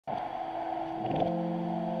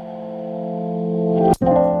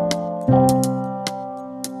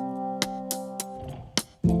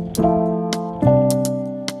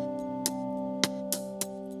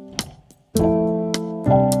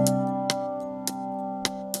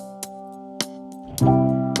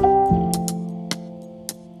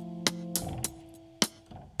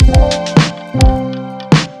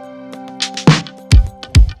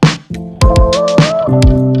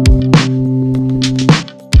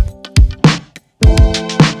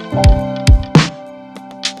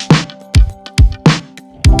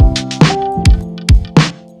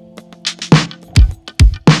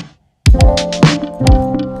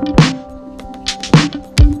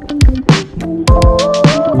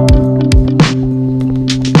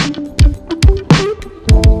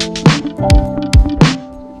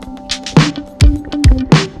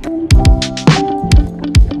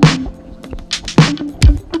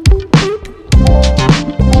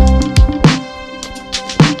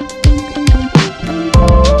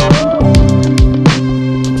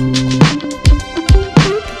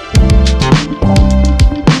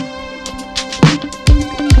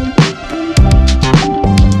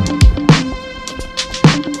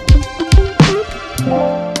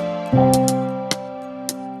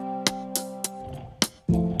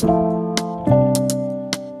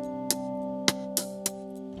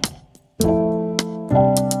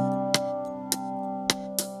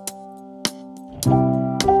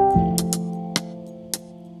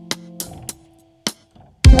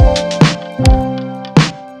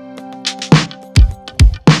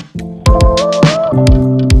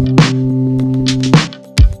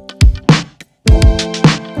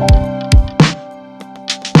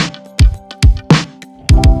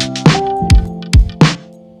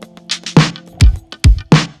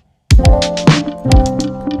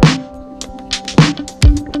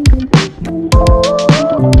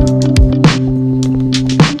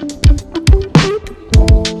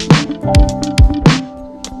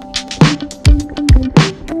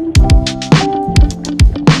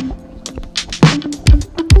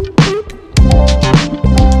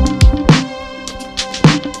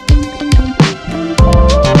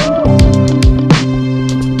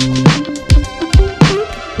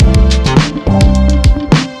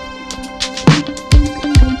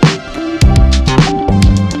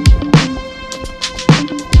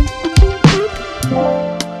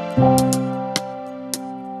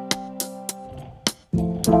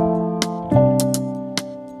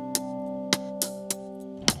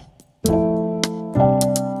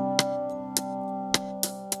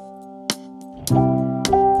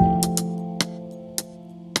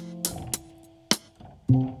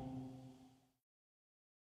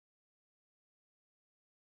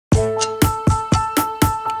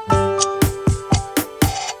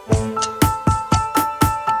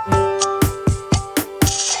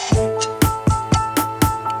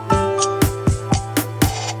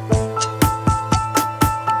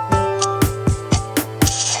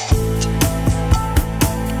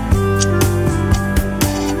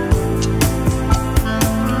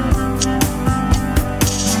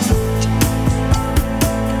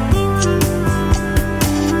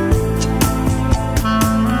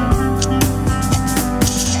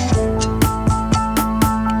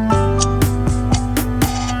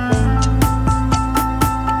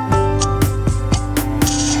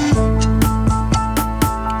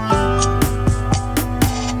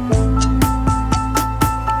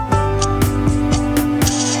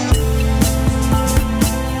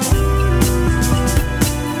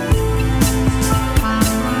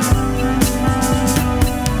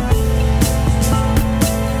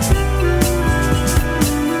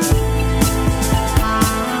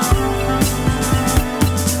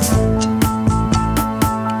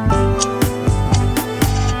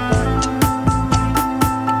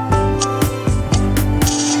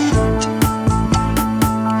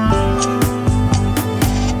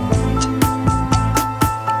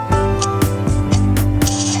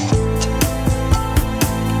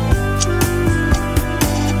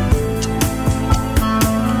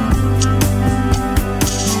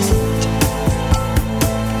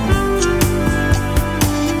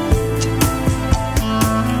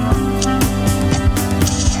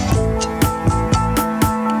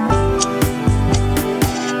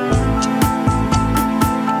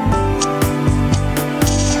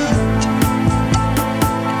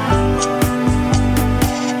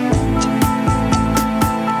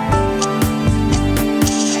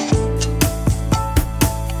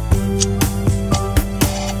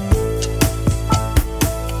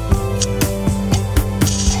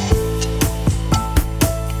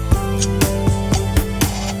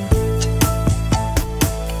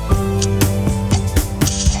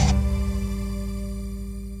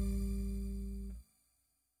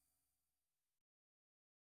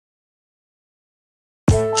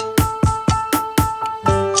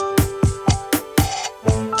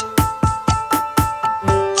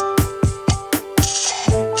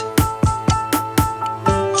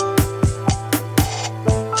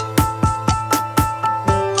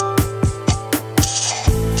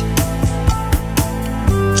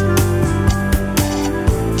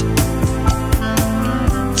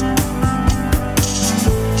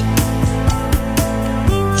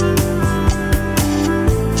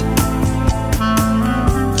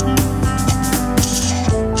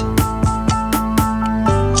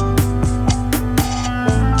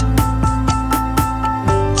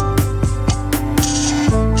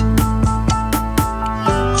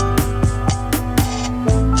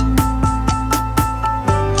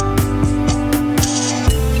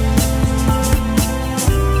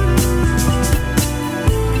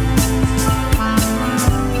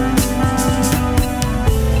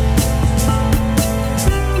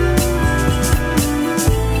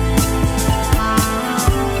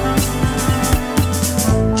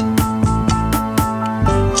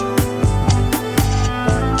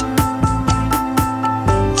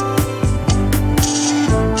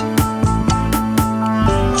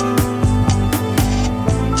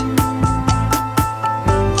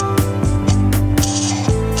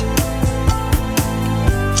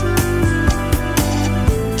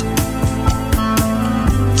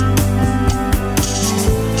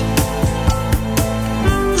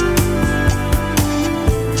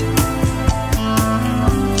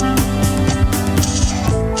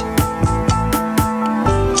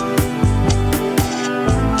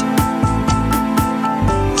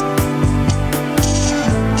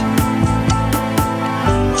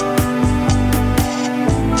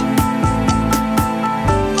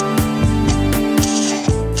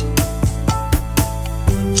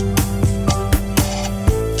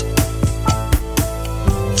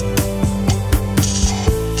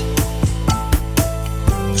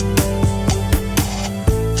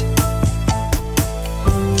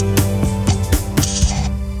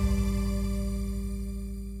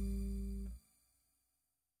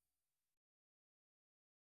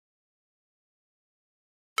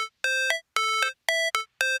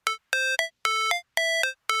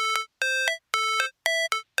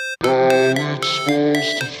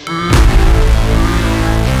supposed to feel?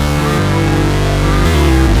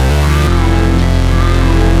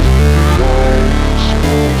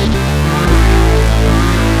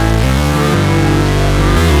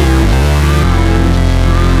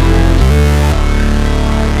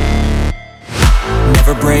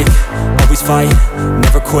 Never break, always fight,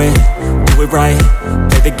 never quit, do it right,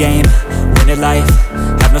 play the game, win it life,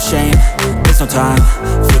 have no shame, there's no time,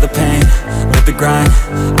 feel the pain, live the grind,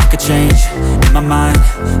 I could change, in my mind,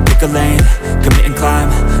 pick a lane, commit and climb,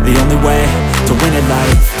 the only way to win at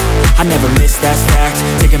life. I never miss, that's fact,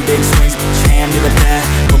 taking big swings, put your hand to the bat,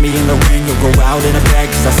 put me in the ring, you'll go out in a bag,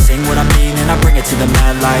 cause I sing what I mean and I bring it to the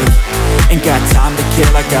mad light. Ain't got time to kill,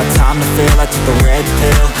 I got time to feel, I took the red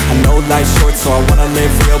pill, I know life's short so I wanna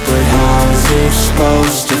live real, but how's it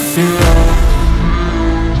supposed to feel?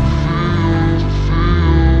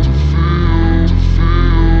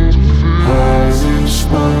 How's it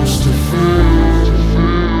supposed to feel?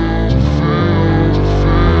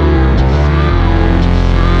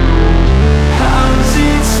 How's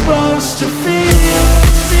it supposed to feel?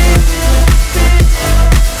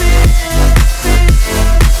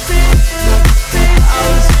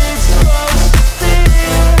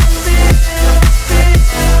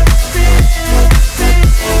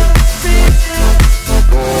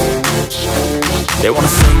 They wanna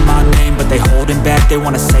sing my name, but they holding back. They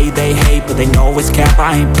wanna say they hate, but they know it's cap.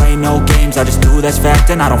 I ain't play no games, I just do that's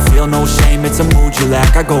fact. And I don't feel no shame, it's a mood you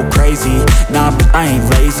lack. I go crazy, nah, but I ain't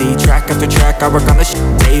lazy. Track after track, I work on this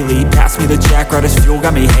shit daily. Pass me the jack, right as fuel,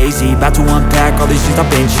 got me hazy. About to unpack all these shit I've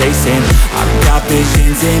been chasing. I've got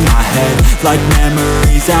visions in my head, like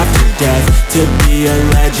memories after death. To be a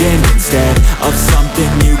legend instead of something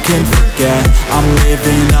you can forget. I'm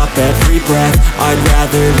living up every breath, I'd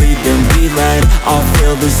rather lead than be led. I'll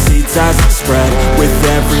fill the seats as I spread with